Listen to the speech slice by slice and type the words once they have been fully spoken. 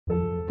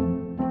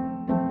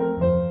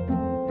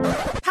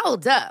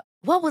Hold up.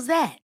 What was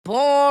that?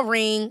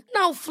 Boring.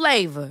 No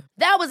flavor.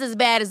 That was as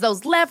bad as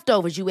those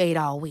leftovers you ate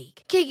all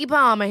week. Keke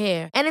Palmer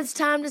here, and it's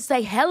time to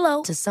say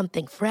hello to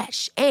something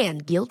fresh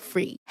and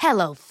guilt-free.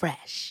 Hello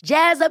Fresh.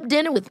 Jazz up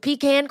dinner with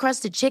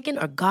pecan-crusted chicken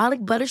or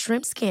garlic butter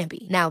shrimp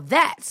scampi. Now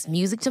that's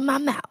music to my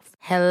mouth.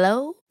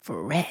 Hello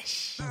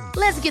Fresh.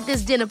 Let's get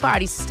this dinner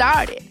party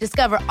started.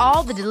 Discover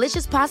all the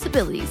delicious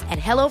possibilities at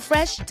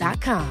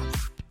hellofresh.com.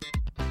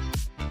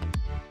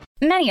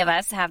 Many of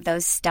us have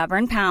those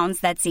stubborn pounds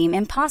that seem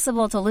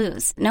impossible to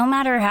lose, no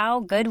matter how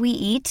good we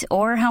eat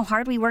or how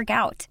hard we work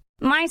out.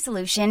 My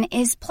solution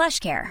is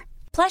PlushCare.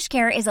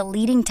 PlushCare is a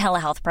leading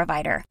telehealth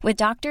provider with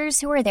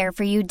doctors who are there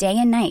for you day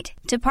and night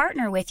to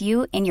partner with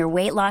you in your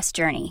weight loss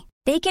journey.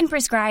 They can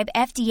prescribe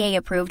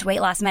FDA-approved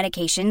weight loss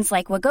medications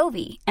like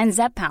Wegovy and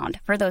Zepbound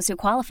for those who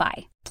qualify.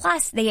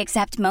 Plus, they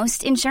accept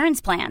most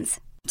insurance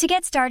plans. To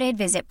get started,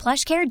 visit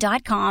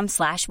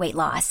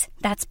plushcare.com/weightloss.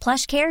 That's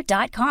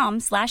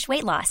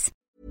plushcare.com/weightloss.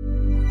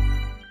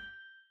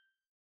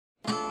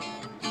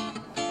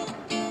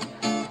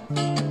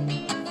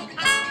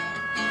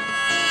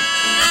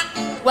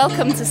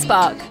 Welcome to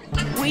Spark.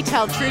 We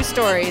tell true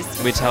stories.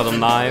 We tell them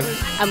live.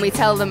 And we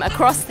tell them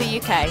across the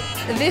UK.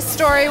 This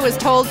story was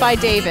told by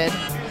David.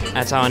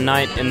 At our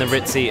night in the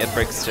Ritzy at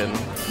Brixton.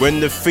 When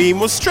the theme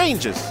was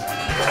strangers.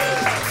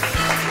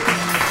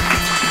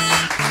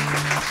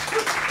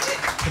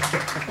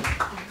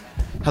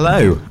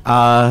 Hello.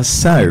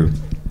 So,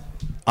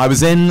 I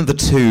was in the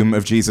tomb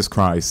of Jesus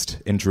Christ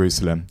in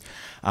Jerusalem.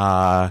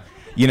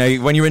 You know,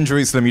 when you're in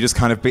Jerusalem, you're just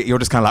kind of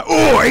like,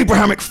 oh,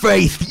 Abrahamic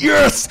faith,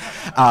 yes!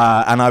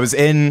 And I was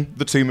in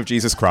the tomb of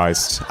Jesus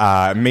Christ,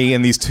 me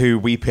and these two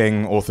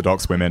weeping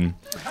Orthodox women.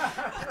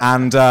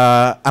 And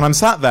I'm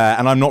sat there,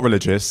 and I'm not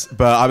religious,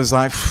 but I was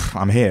like,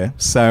 I'm here.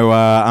 So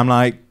I'm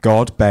like,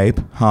 God, babe,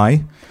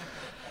 hi.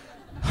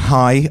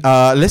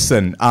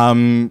 Listen,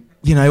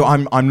 you know,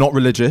 I'm not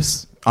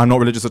religious. I'm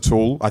not religious at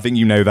all. I think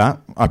you know that.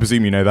 I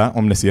presume you know that.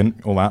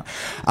 Omniscient, all that.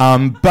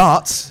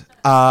 But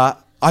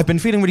I've been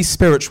feeling really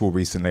spiritual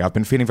recently. I've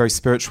been feeling very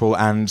spiritual,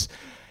 and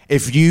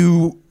if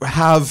you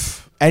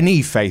have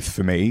any faith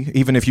for me,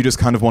 even if you just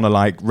kind of want to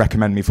like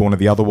recommend me for one of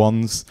the other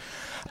ones,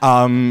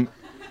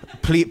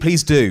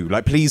 please do.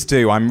 Like, please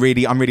do. I'm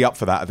really up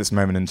for that at this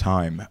moment in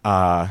time.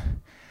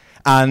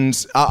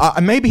 And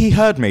maybe he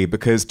heard me,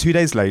 because 2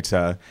 days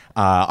later,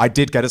 I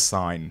did get a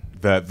sign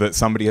that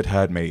somebody had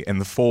heard me in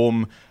the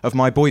form of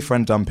my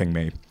boyfriend dumping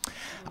me.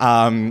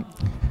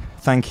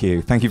 Thank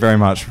you very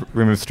much,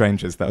 Room of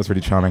Strangers. That was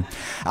really charming.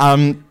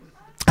 And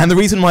the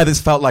reason why this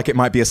felt like it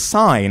might be a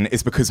sign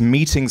is because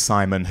meeting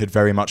Simon had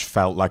very much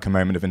felt like a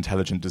moment of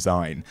intelligent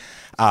design.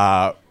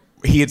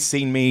 He had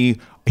seen me,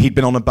 he'd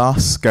been on a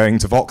bus going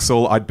to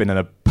Vauxhall, I'd been in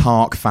a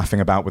park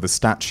faffing about with a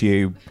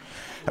statue,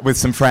 with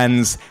some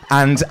friends,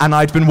 and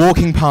I'd been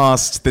walking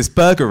past this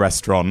burger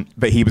restaurant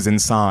that he was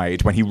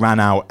inside when he ran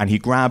out and he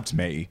grabbed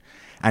me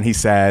and he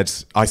said,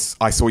 I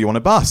saw you on a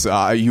bus,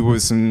 you were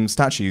some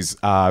statues,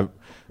 are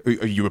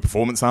you a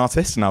performance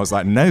artist? And I was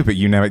like, no, but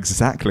you know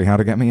exactly how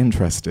to get me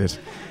interested.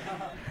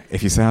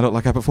 If you say I look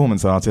like a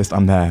performance artist,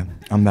 I'm there.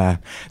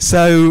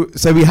 So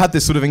we had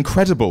this sort of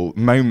incredible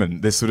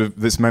moment, this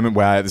moment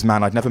where this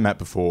man I'd never met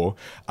before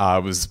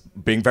was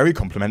being very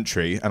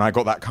complimentary, and I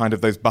got that kind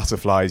of those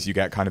butterflies you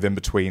get kind of in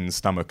between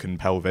stomach and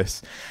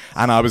pelvis,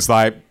 and I was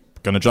like,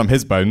 gonna jump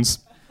his bones.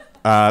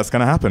 It's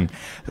gonna happen.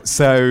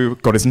 So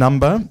got his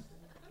number.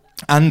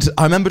 And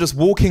I remember just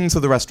walking to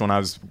the restaurant. I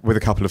was with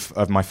a couple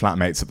of my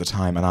flatmates at the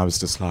time, and I was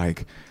just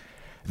like,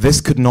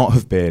 this could not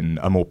have been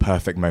a more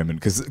perfect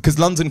moment, because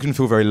London can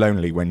feel very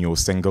lonely when you're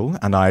single,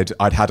 and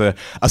I'd had a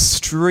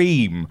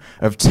stream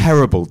of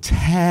terrible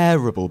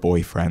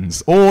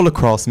boyfriends all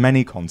across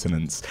many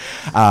continents.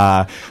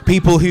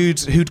 People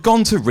who'd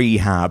gone to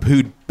rehab,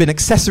 who'd been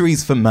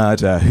accessories for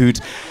murder, who'd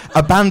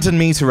abandoned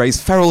me to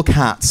raise feral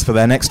cats for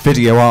their next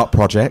video art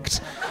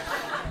project.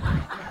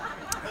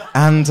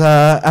 And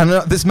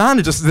this man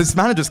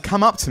had just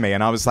come up to me,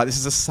 and I was like, this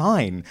is a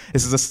sign.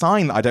 This is a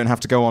sign that I don't have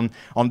to go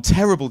on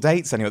terrible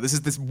dates anymore. This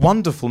is this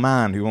wonderful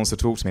man who wants to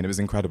talk to me, and it was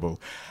incredible.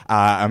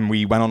 And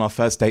we went on our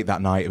first date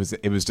that night. It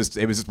was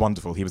just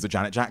wonderful. He was a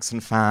Janet Jackson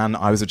fan.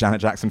 I was a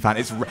Janet Jackson fan.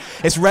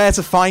 It's rare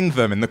to find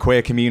them in the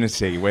queer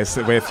community. We're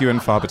few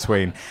and far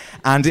between.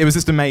 And it was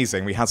just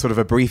amazing. We had sort of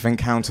a brief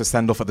encounter,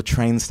 send off at the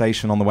train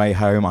station on the way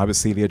home. I was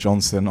Celia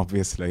Johnson,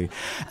 obviously,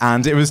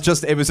 and it was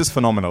just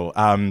phenomenal.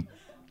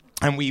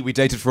 And we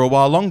dated for a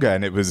while longer,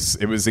 and it was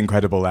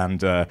incredible.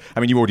 And I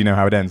mean, you already know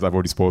how it ends. I've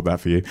already spoiled that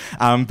for you.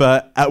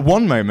 But at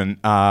one moment,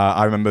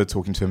 I remember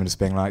talking to him and just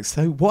being like,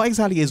 "So, what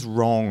exactly is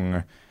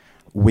wrong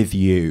with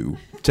you?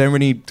 Can't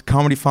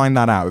really find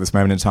that out at this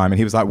moment in time." And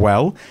he was like,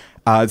 "Well,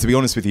 to be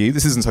honest with you,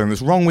 this isn't something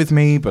that's wrong with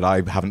me, but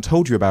I haven't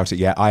told you about it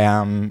yet. I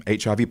am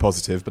HIV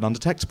positive, but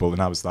undetectable."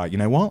 And I was like, "You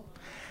know what?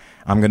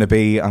 I'm gonna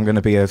be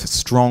a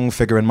strong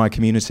figure in my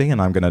community,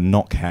 and I'm gonna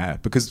not care,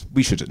 because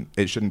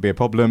it shouldn't be a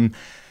problem."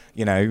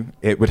 You know,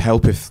 it would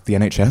help if the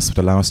NHS would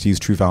allow us to use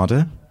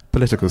Truvada.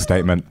 Political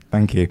statement,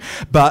 thank you.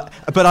 But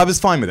I was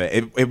fine with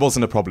it. It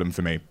wasn't a problem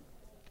for me.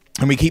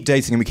 And we keep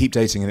dating and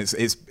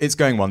it's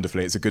going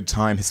wonderfully. It's a good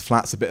time. His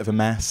flat's a bit of a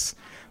mess,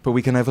 but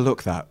we can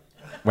overlook that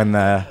when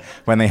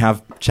they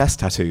have chest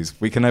tattoos.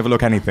 We can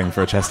overlook anything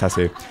for a chest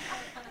tattoo.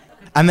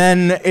 And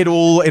then it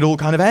all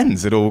kind of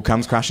ends. It all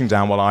comes crashing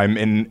down while I'm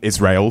in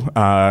Israel,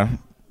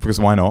 because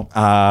why not?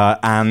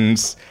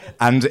 And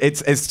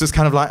it's just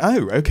kind of like,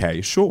 oh,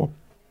 okay, sure.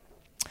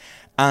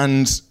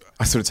 And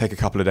I sort of take a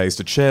couple of days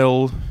to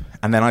chill,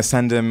 and then I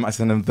send him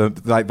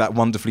that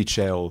wonderfully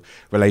chill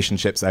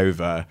relationships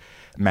over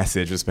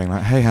message, just being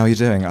like, hey, how are you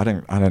doing? I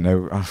don't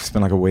know. It's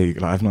been like a week.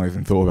 Like, I've not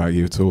even thought about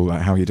you at all.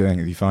 Like, how are you doing?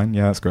 Are you fine?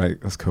 Yeah, that's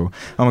great. That's cool.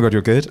 Oh my God,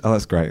 you're good? Oh,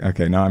 that's great.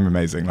 Okay, no, I'm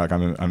amazing. Like,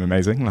 I'm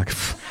amazing. Like,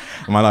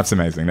 my life's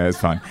amazing. No, it's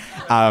fine.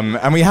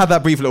 And we had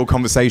that brief little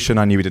conversation.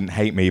 I knew he didn't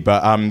hate me,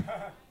 but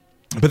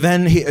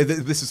then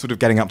this is sort of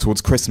getting up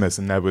towards Christmas,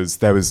 and there was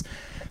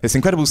this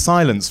incredible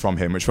silence from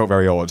him, which felt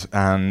very odd.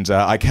 And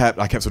I kept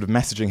sort of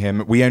messaging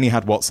him. We only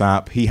had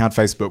WhatsApp. He had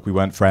Facebook. We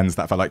weren't friends.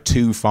 That felt like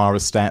too far a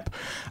step.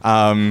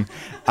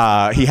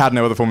 He had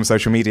no other form of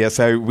social media.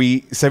 So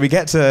we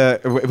get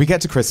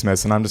to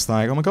Christmas, and I'm just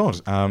like, oh my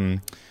God.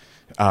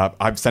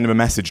 I've sent him a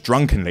message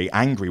drunkenly,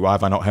 angry. Why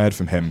have I not heard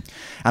from him?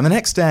 And the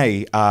next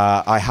day,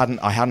 I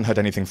hadn't heard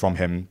anything from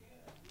him.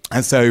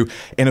 And so,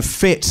 in a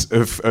fit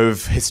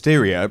of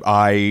hysteria,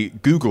 I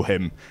Google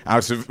him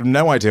out of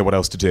no idea what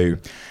else to do.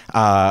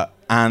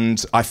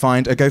 And I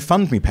find a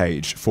GoFundMe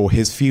page for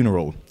his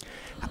funeral.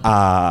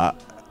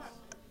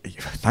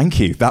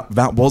 Thank you.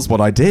 That was what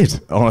I did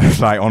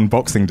on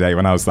Boxing Day,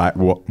 when I was like,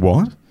 what?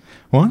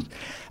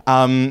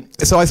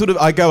 So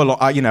I go a lot.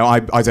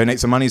 I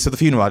donate some money to the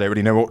funeral. I don't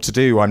really know what to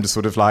do. I'm just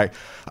sort of like,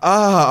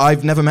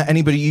 I've never met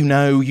anybody you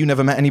know. You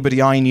never met anybody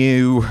I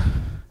knew.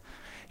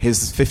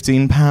 Here's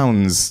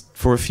 £15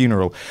 for a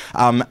funeral.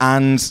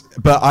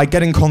 But I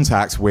get in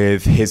contact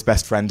with his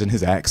best friend and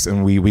his ex,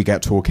 and we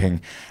get talking.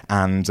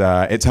 And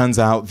it turns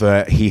out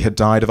that he had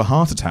died of a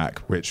heart attack,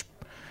 which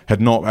had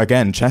not,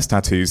 again, chest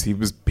tattoos. He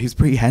was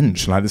pretty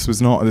hench. Like, this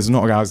is not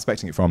a guy I was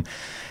expecting it from.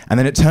 And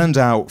then it turned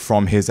out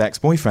from his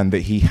ex-boyfriend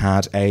that he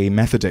had a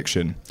meth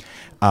addiction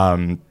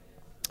that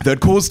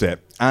had caused it.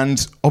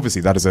 And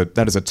obviously that is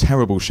a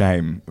terrible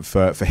shame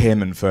for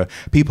him and for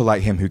people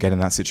like him who get in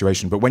that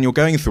situation. But when you're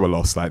going through a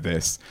loss like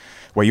this,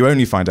 where you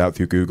only find out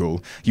through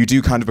Google, you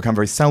do kind of become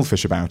very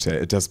selfish about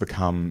it. It does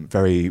become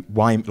very,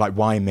 why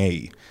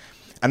me?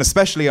 And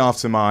especially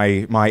after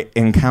my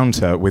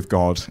encounter with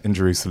God in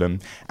Jerusalem,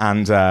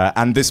 and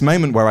this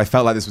moment where I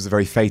felt like this was a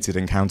very fated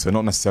encounter,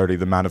 not necessarily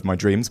the man of my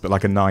dreams, but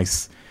like a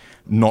nice,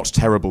 not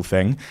terrible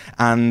thing.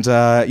 And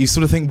you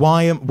sort of think,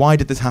 why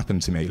did this happen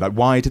to me? Like,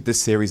 why did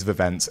this series of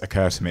events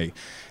occur to me?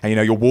 And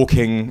you're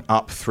walking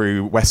up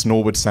through West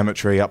Norwood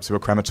Cemetery up to a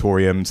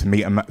crematorium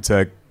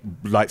to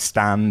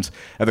stand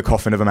at the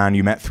coffin of a man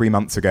you met 3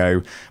 months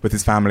ago with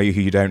his family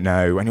who you don't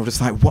know, and you're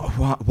just like,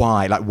 what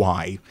why? Like,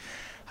 why?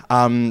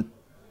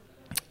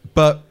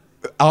 But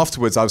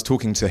afterwards, I was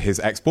talking to his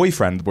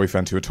ex-boyfriend, the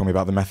boyfriend who had told me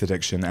about the meth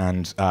addiction,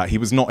 and he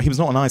was not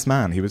a nice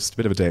man. He was just a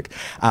bit of a dick.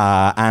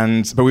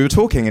 But we were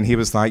talking, and he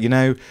was like,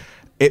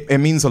 it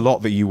means a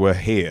lot that you were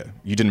here.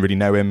 You didn't really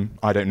know him.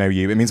 I don't know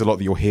you. It means a lot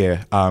that you're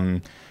here.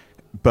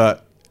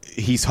 But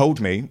he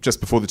told me,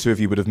 just before the two of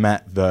you would have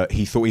met, that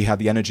he thought he had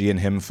the energy in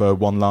him for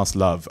one last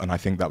love, and I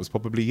think that was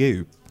probably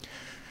you.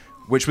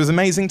 Which was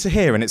amazing to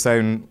hear in its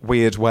own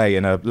weird way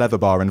in a leather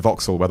bar in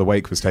Vauxhall where the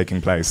wake was taking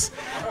place.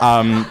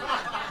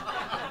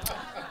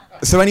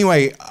 So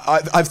anyway,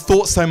 I've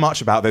thought so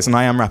much about this, and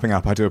I am wrapping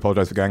up. I do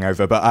apologise for going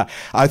over, but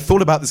I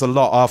thought about this a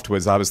lot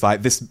afterwards. I was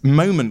like, this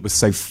moment was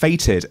so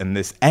fated, and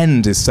this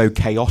end is so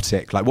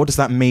chaotic. Like, what does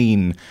that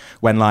mean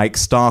when, like,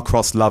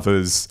 star-crossed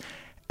lovers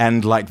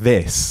end like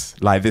this?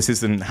 Like, this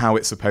isn't how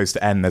it's supposed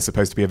to end. There's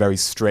supposed to be a very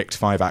strict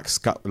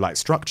 5-act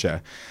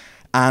structure.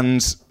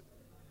 And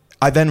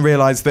I then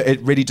realised that it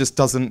really just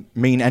doesn't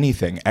mean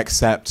anything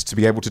except to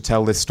be able to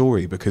tell this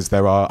story, because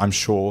there are, I'm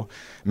sure,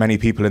 many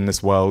people in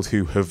this world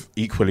who have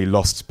equally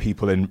lost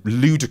people in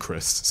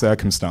ludicrous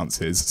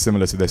circumstances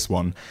similar to this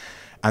one.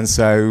 And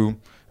so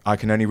I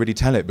can only really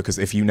tell it because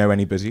if you know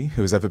anybody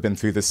who has ever been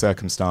through this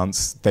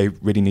circumstance, they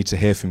really need to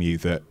hear from you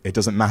that it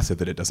doesn't matter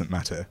that it doesn't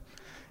matter.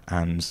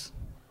 And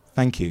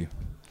thank you.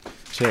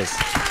 Cheers.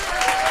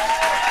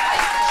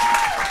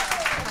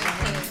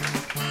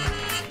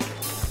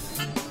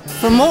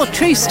 For more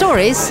true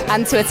stories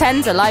and to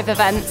attend a live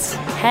event,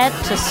 head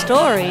to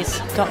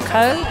stories.co.uk.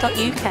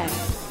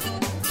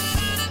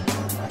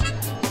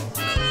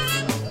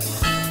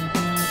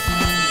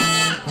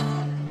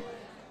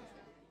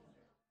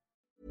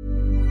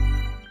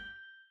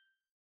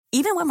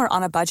 Even when we're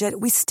on a budget,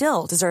 we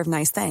still deserve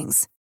nice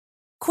things.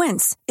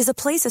 Quince is a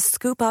place to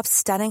scoop up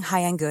stunning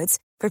high-end goods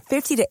for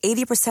 50 to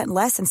 80%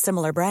 less than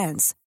similar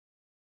brands.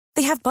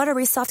 They have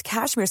buttery soft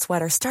cashmere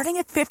sweaters starting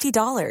at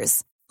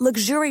 $50,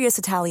 luxurious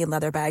Italian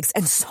leather bags,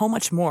 and so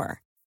much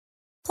more.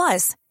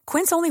 Plus,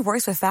 Quince only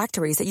works with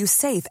factories that use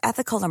safe,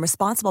 ethical, and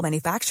responsible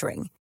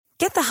manufacturing.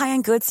 Get the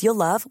high-end goods you'll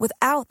love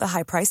without the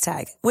high price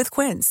tag with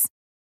Quince.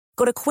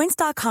 Go to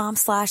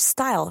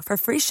quince.com/style for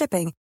free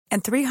shipping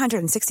and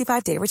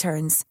 365-day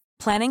returns.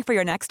 Planning for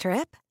your next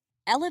trip?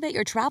 Elevate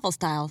your travel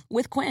style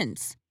with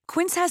Quince.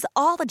 Quince has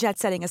all the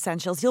jet-setting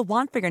essentials you'll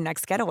want for your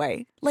next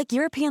getaway, like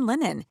European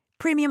linen,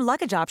 premium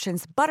luggage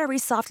options, buttery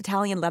soft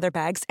Italian leather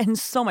bags, and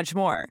so much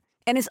more.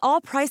 And is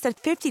all priced at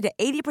 50 to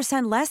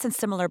 80% less than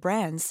similar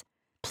brands.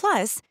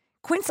 Plus,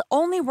 Quince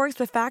only works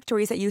with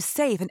factories that use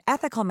safe and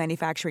ethical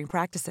manufacturing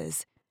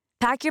practices.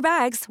 Pack your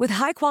bags with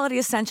high-quality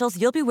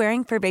essentials you'll be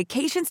wearing for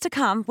vacations to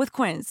come with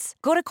Quince.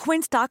 Go to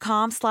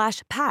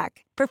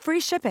quince.com/pack for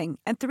free shipping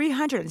and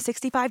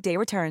 365-day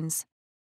returns.